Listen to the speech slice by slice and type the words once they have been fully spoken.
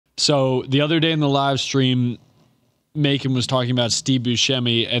So the other day in the live stream, Macon was talking about Steve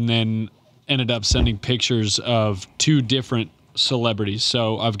Buscemi and then ended up sending pictures of 2 different celebrities.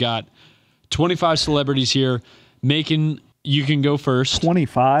 So I've got 25 celebrities here. Macon, you can go first.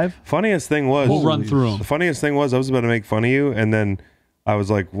 25? Funniest thing was... We'll run through them. The funniest thing was I was about to make fun of you, and then I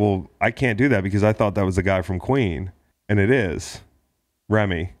was like, well, I can't do that because I thought that was the guy from Queen. And it is.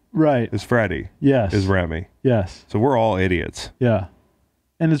 Remy. Right. Is Freddie. Yes. Is Remy. Yes. So we're all idiots. Yeah.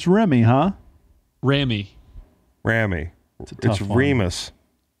 And it's Remy, huh? Ramy. It's one. Remus.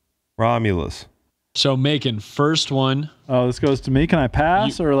 Romulus. So Macon, first one. Oh, this goes to me. Can I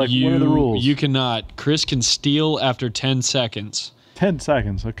pass or like what are the rules? You cannot. Chris can steal after 10 seconds. 10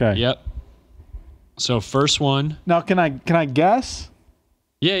 seconds. Okay. Yep. So first one. Now can I guess?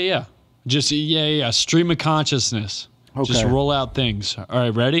 Yeah. Just stream of consciousness. Okay. Just roll out things. All right,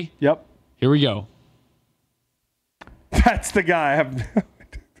 ready? Yep. Here we go. That's the guy.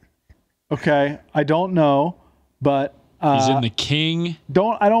 Okay. I don't know, but He's in The King.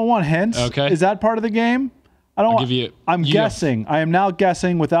 I don't want hints. Okay. Is that part of the game? I'll give you. I'm guessing. I am now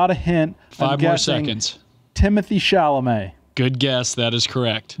guessing without a hint. 5 more seconds. Timothy Chalamet. Good guess. That is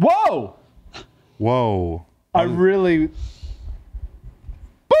correct. Whoa! I really.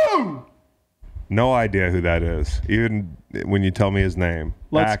 Boom! No idea who that is, even when you tell me his name.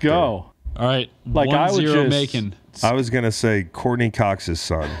 Let's Actor. go. All right. Like 1-0 I would just Macon. I was going to say Courtney Cox's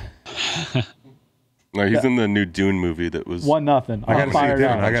son. No, he's in the new Dune movie that was 1-0. I got to see Dune.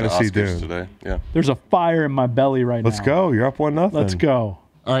 Out. I got to see Oscars Dune. today. Yeah. There's a fire in my belly right Let's now. go. You're up 1-0. Let's go.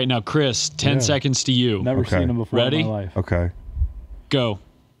 All right, now Chris, 10 seconds to you. Never Okay. seen him before Ready? in my life. Okay. Go.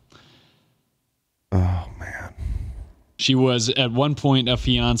 Oh, man. She was at one point a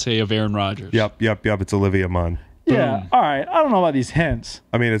fiance of Aaron Rodgers. Yep. It's Olivia Munn. Yeah. All right. I don't know about these hints.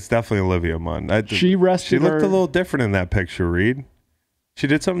 I mean, it's definitely Olivia Munn. She rested She looked her- a little different in that picture, Reed. She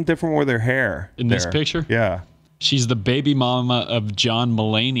did something different with her hair. In this picture? Yeah. She's the baby mama of John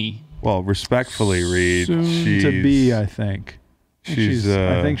Mulaney. Well, respectfully, Reed. Soon she's, to be, I think. I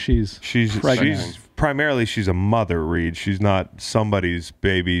think she's pregnant. She's primarily she's a mother, Reed. She's not somebody's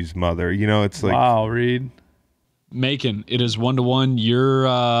baby's mother. You know, it's like Wow, Reed. Macon, it is 1-1.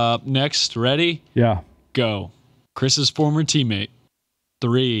 You're next. Ready? Yeah. Go. Chris's former teammate.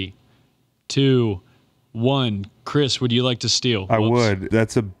 3, 2, 1. Chris, would you like to steal? I would.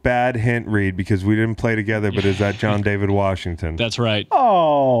 That's a bad hint, Reed, because we didn't play together. But is that John David Washington? That's right.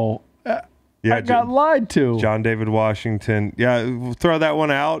 Oh, Yeah, I got lied to. John David Washington. Yeah, we'll throw that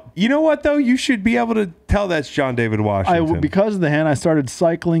one out. You know what, though? You should be able to tell that's John David Washington. Because of the hint, I started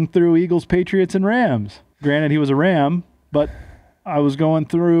cycling through Eagles, Patriots, and Rams. Granted, he was a Ram, but I was going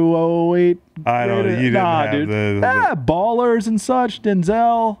through 08. I don't know. You didn't have dude. the Ballers and such.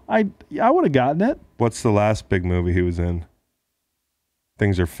 Denzel. I would have gotten it. What's the last big movie he was in?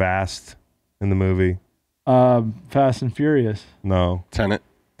 Things Are Fast in the movie. Fast and Furious. No. Tenet.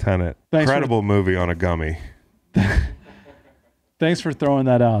 Thanks Incredible movie on a gummy. Thanks for throwing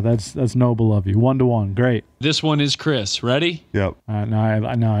that out. That's noble of you. 1-1. Great. This one is Chris. Ready? Yep.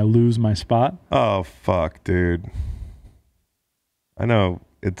 Now I lose my spot. Oh, fuck, dude. I know.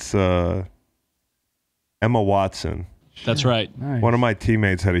 It's Emma Watson. That's right. Nice. One of my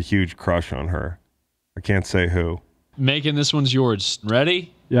teammates had a huge crush on her. I can't say who. Macon, this one's yours.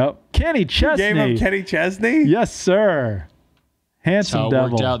 Ready? Yep. Kenny Chesney. Game of Kenny Chesney? Yes, sir. That's how Handsome it devil.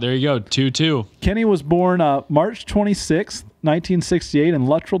 worked out. There you go. 2-2. Kenny was born March 26th, 1968 in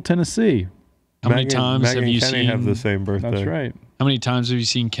Luttrell, Tennessee. How many times Megan have you and Kenny seen? have the same birthday. That's right. How many times have you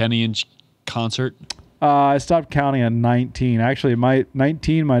seen Kenny in concert? I stopped counting at 19. Actually,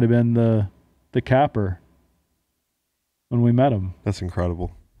 19 might have been the capper when we met him. That's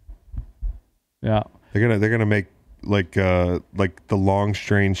incredible. Yeah. They're gonna make like the Long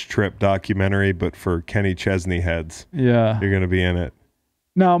Strange Trip documentary, but for Kenny Chesney heads. Yeah. You're gonna be in it,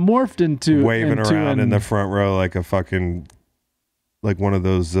 Now morphed into waving around in an- the front row like a fucking one of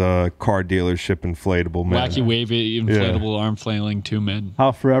those car dealership inflatable men. Wacky wavy, inflatable, arm flailing 2 men.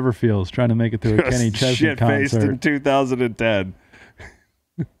 How Forever Feels, trying to make it through a Kenny Chesney Shit-faced concert. in 2010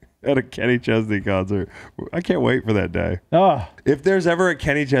 at a Kenny Chesney concert. I can't wait for that day. Oh, If there's ever a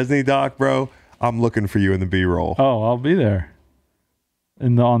Kenny Chesney doc, bro, I'm looking for you in the B-roll. I'll be there.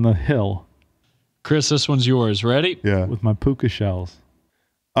 On the hill Chris, this one's yours. Ready? Yeah. with my puka shells.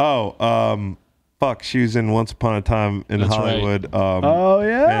 Oh, fuck. She was in Once Upon a Time in That's Hollywood. Oh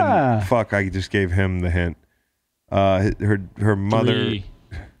yeah. And fuck, I just gave him the hint. Her mother. 3,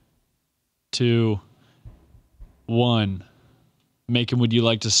 2, 1. Macon, would you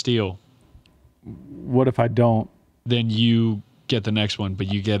like to steal? What if I don't? Then you get the next one,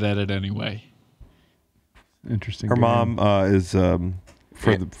 but you get at it anyway. Interesting. Her game. mom is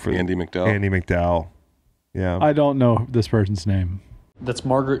for Andy McDowell. Andy McDowell. Yeah. I don't know this person's name. That's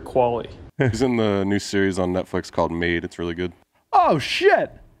Margaret Qualley. He's in the new series on Netflix called Maid. It's really good. Oh,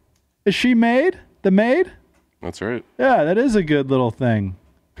 shit. Is she Maid? The Maid? That's right. Yeah, that is a good little thing.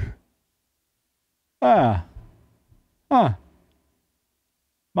 Ah. Huh.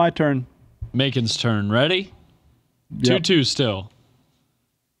 My turn. Macon's turn. Ready? Yep. 2-2 still.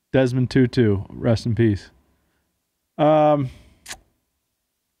 Desmond Tutu. Rest in peace.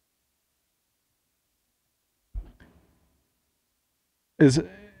 Is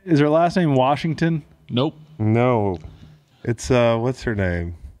her last name Washington? Nope. No. It's what's her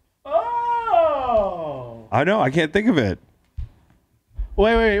name? Oh. I know, I can't think of it.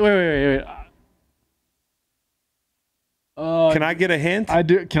 Wait. Can I get a hint? I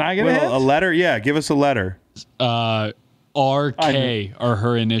do. Can I get a hint? A letter? Yeah, give us a letter. RK are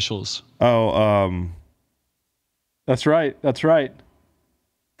her initials. Oh, That's right.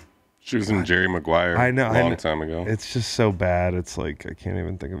 She was in Jerry Maguire I know, a long time ago. it's just so bad. It's like I can't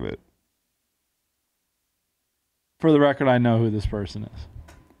even think of it. For the record, I know who this person is.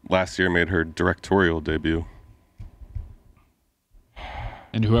 Last year made her directorial debut.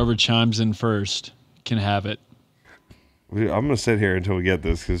 And whoever chimes in first can have it. I'm gonna sit here until we get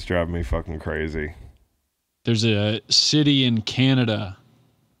this because it's driving me fucking crazy. There's a city in Canada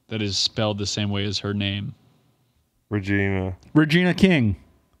that is spelled the same way as her name. Regina. Regina King.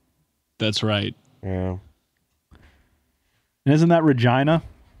 That's right. Yeah. And isn't that Regina?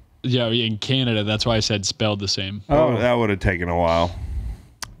 Yeah, in Canada. That's why I said spelled the same. Oh, that would have taken a while.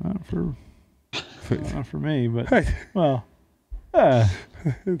 Not for me, but Hey. well.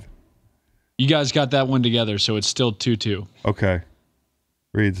 You guys got that one together, so it's still 2-2. Okay.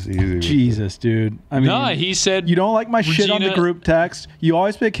 Reed's easy. Jesus, dude. I mean, No, he said you don't like my shit on the Regina- group text. You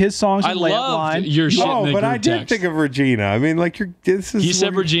always pick his songs I and layup loved line. your shit in No, the but group I did text. think of Regina. I mean, like this is He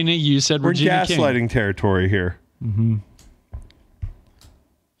said Regina. You said we're Regina gaslighting King. territory here.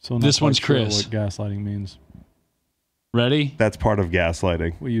 So not This quite one's sure Chris. What gaslighting means? Ready? That's part of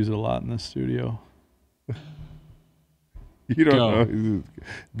gaslighting. We use it a lot in this studio. You don't Go. know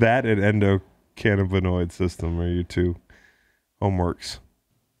that and endocannabinoid system are your two homeworks.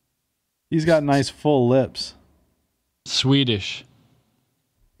 He's got nice full lips. Swedish.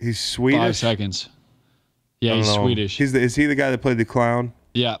 He's Swedish. 5 seconds. I Yeah, don't he's know. Swedish. Is he the guy that played the clown?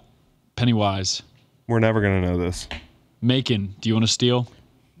 Yeah. Pennywise. We're never gonna know this. Macon. Do you want to steal?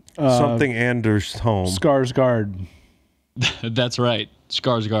 Something Anders home. Skarsgård. That's right.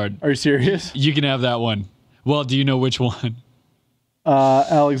 Skarsgård. Are you serious? You can have that one. Well, do you know which one?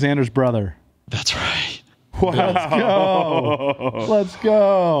 Alexander's brother. That's right. Wow. Let's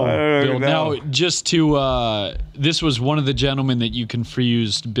go. Bill, now, just to, this was one of the gentlemen that you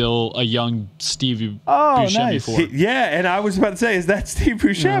confused Bill, a young Stevie Buscemi nice. for. Yeah, and I was about to say, is that Steve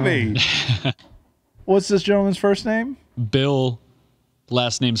Buscemi? What's this gentleman's first name? Bill,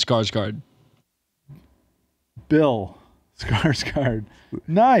 last name Skarsgård. Bill Skarsgård.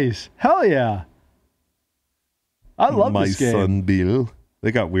 Nice. Hell yeah. I love My this game. son Bill.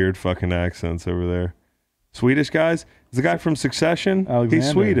 They got weird fucking accents over there. Swedish guys? Is the guy from Succession? Alexander. He's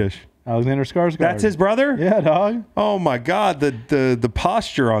Swedish. Alexander Skarsgård. That's his brother? Yeah, dog. Oh my god, the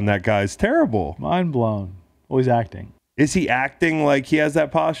posture on that guy is terrible. Mind blown. Oh, he's acting. Is he acting like he has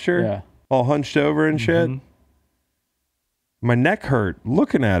that posture? Yeah. All hunched over and shit? My neck hurt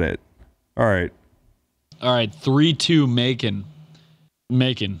looking at it. All right. All right, 3-2 Macon.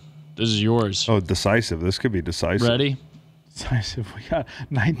 Macon, this is yours. Oh, decisive. This could be decisive. Ready? Decisive. We got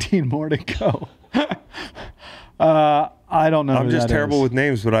 19 more to go. I don't know. I'm who just that terrible is. with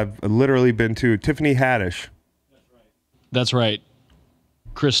names, but I've literally been to Tiffany Haddish. That's right.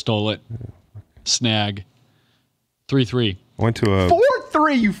 Chris stole it. Snag. 3-3. Went to a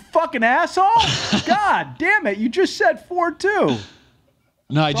 4-3, you fucking asshole! God damn it! You just said 4-2.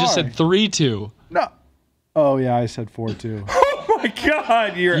 No, I just said 3-2. No. Oh yeah, I said 4-2. Oh my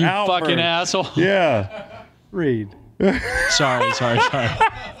god, you're You out. fucking asshole. Yeah. Reed. Sorry.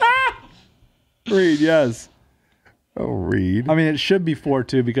 Reed, yes. Oh, Reed. I mean, it should be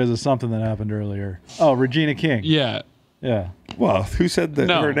 4-2 because of something that happened earlier. Oh, Regina King. Yeah. Yeah. Well, who said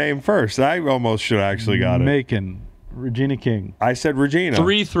No. her name first? I almost should have actually got it. Macon. Regina King. I said Regina.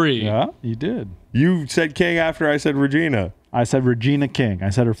 3-3. Yeah, you did. You said King after I said Regina. I said Regina King. I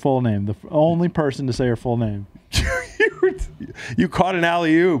said her full name. The only person to say her full name. You caught an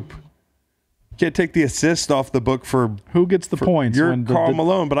alley-oop. Can't take the assist off the book for Who gets the points? you're when Karl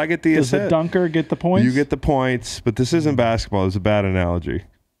Malone, but I get the does assist. the dunker get the points? You get the points, but this isn't basketball. It's a bad analogy.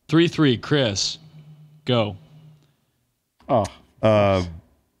 3-3. Chris. Go. Oh,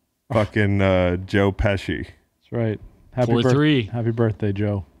 Fucking Joe Pesci. that's right. Happy 4-3. Happy birthday,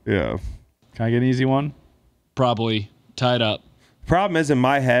 Joe. Yeah. Can I get an easy one? Probably tied up. Problem is, in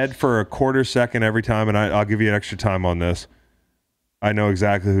my head, for a quarter second every time, and I'll give you an extra time on this, I know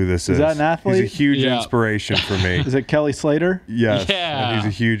exactly who this is. Is that an athlete? He's a huge Yeah. inspiration for me. Is it Kelly Slater? Yes. Yeah. And he's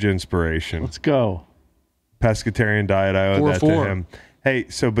a huge inspiration. Let's go. Pescatarian diet, I owe that to 4-4. him. Hey,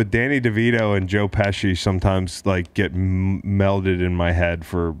 but Danny DeVito and Joe Pesci sometimes like get melded in my head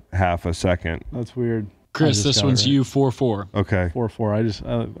for half a second. That's weird. I Chris, just this got it one's right. you, 4-4. Okay. 4-4.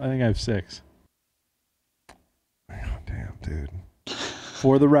 I think I have 6. Oh, damn, dude.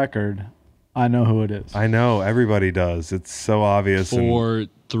 For the record, I know who it is. I know everybody does. It's so obvious. And 4,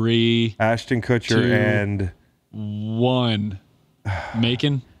 3, Ashton Kutcher 2. and 1.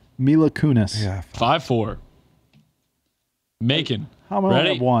 Macon, Mila Kunis. yeah, 5-4. Macon. How am I only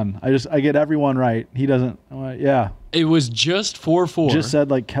Ready? have 1? I get everyone right. He doesn't. Yeah. It was just 4-4. Just said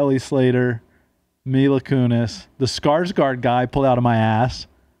like Kelly Slater, Mila Kunis, the Skarsgård guy pulled out of my ass.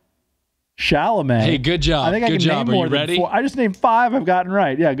 Chalamet. Hey, good job. I think I Good can job. name Are more you than ready? 4. I just named 5 I've gotten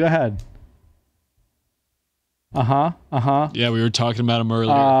right. Yeah, go ahead. Yeah, we were talking about him earlier.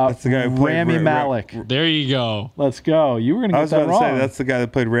 that's the guy who played Rami Malek. There you go. Let's go. You were going to I get was that about wrong. to say that's the guy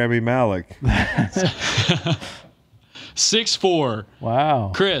that played Rami Malek. 6-4.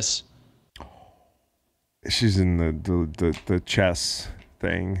 Wow. Chris. She's in the chess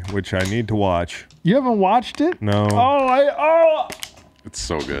thing, which I need to watch. You haven't watched it? No, It's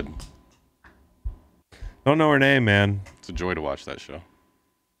so good. don't know her name, man. It's a joy to watch that show.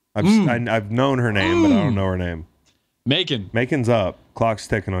 I've known her name, but I don't know her name. Macon. Macon's up. Clock's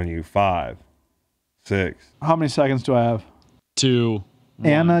ticking on you. 5, 6. How many seconds do I have? 2.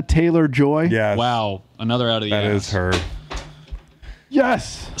 Anna Taylor-Joy? Yes. Wow. Another out of the That ass. is her.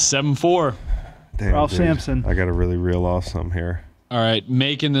 Yes. 7-4. Damn, Ralph dude. Sampson. I got to really reel off some here. All right.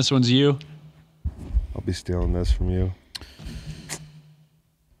 Macon, this one's you. I'll be stealing this from you.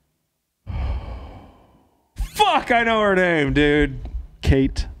 Fuck, I know her name, dude.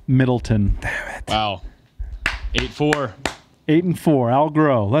 Kate Middleton. Wow. 8-4. 8-4. I'll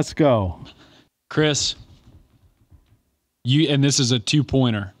grow. Let's go. Chris. And this is a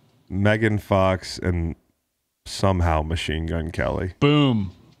 2-pointer. Megan Fox and somehow Machine Gun Kelly.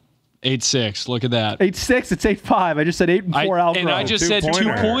 Boom. 8-6. Look at that. 8-6. It's 8-5. I just said 8-4. I'll grow. And I just said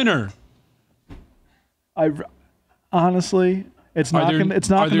Two-pointer. 2-pointer. Honestly, it's not going. It's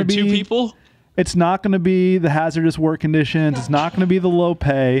not Are going there to be 2 people? It's not going to be the hazardous work conditions. It's not going to be the low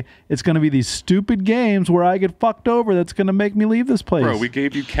pay. It's going to be these stupid games where I get fucked over. That's going to make me leave this place. Bro, we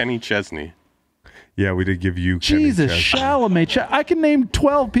gave you Kenny Chesney. Yeah, we did give you Kenny Jesus, Chesney. Chalamet. I can name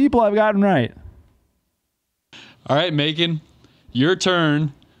 12 people I've gotten right. All right, Macon. Your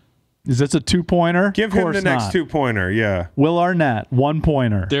turn. Is this a 2-pointer? Give Of him course the next not. 2-pointer. Yeah. Will Arnett,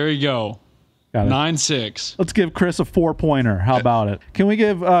 1-pointer. There you go. Got it. 9-6. Let's give Chris a 4-pointer. How about it? Can we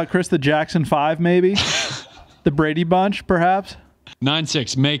give Chris the Jackson 5 maybe? The Brady Bunch, perhaps?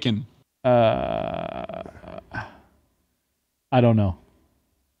 9-6. Macon. I don't know.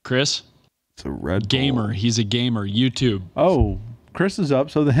 Chris. It's a Red Bull. Gamer. He's a gamer. YouTube. Oh, Chris is up,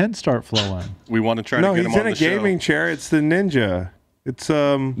 so the hints start flowing. We want to try No, to get he's him on in a the show. gaming chair. It's the Ninja. It's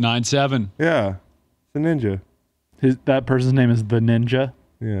 9-7. yeah, the Ninja. That person's name is the Ninja.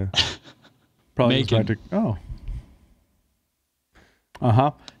 Yeah. Probably Macon. goes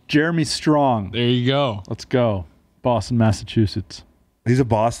back to, Jeremy Strong. There you go. Let's go. Boston, Massachusetts. He's a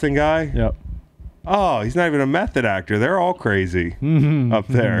Boston guy. Yep. Oh, he's not even a method actor. They're all crazy up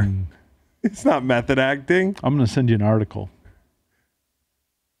there. It's not method acting. I'm going to send you an article.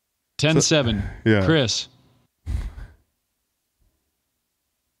 10-7. Yeah. Chris.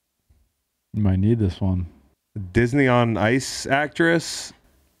 You might need this one. Disney on Ice actress.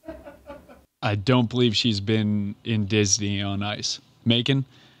 I don't believe she's been in Disney on Ice. Macon.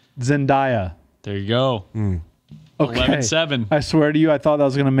 Zendaya. There you go. Okay. 11-7. I swear to you, I thought that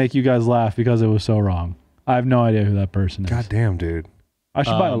was going to make you guys laugh because it was so wrong. I have no idea who that person is. God damn, dude. I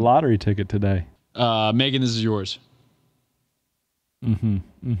should buy a lottery ticket today. Megan, this is yours.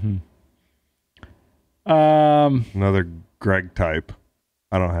 Another Greg type.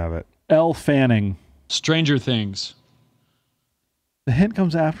 I don't have it. Elle Fanning. Stranger Things. The hint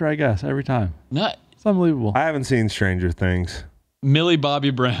comes after, I guess, every time. Not It's unbelievable. I haven't seen Stranger Things. Millie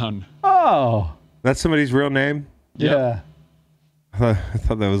Bobby Brown. Oh, That's somebody's real name? yeah. I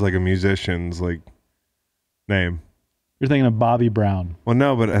thought that was like a musician's like name. You're thinking of Bobby Brown. Well,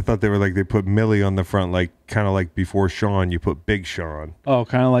 no, but I thought they were like they put Millie on the front, like kind of like before Sean, you put Big Sean, Oh,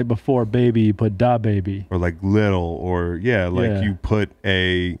 kind of like before Baby, you put Da Baby. or like Little, or Yeah. you put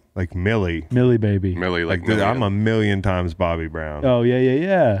a like Millie. Millie Baby. Millie, Like Millie. I'm a million times Bobby Brown. Oh,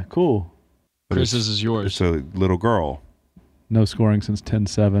 yeah. Cool. Chris's is yours. It's a little girl. No scoring since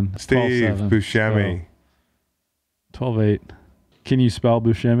 10-7. Steve 12-7. Buscemi. 12-8. Can you spell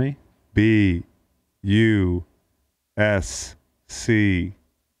Buscemi? Buscemi.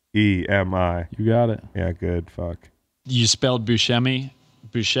 You got it. Yeah, good. Fuck. You spelled Buscemi.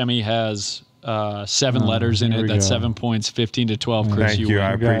 Buscemi has 7 letters in here it. we That's go. 7 points, 15-12. Chris, Thank you. win.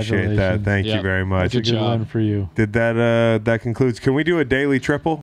 I appreciate that. Congratulations. Thank you Yep. very much. Good It's a good job. one for you. Did that concludes. Can we do a daily triple?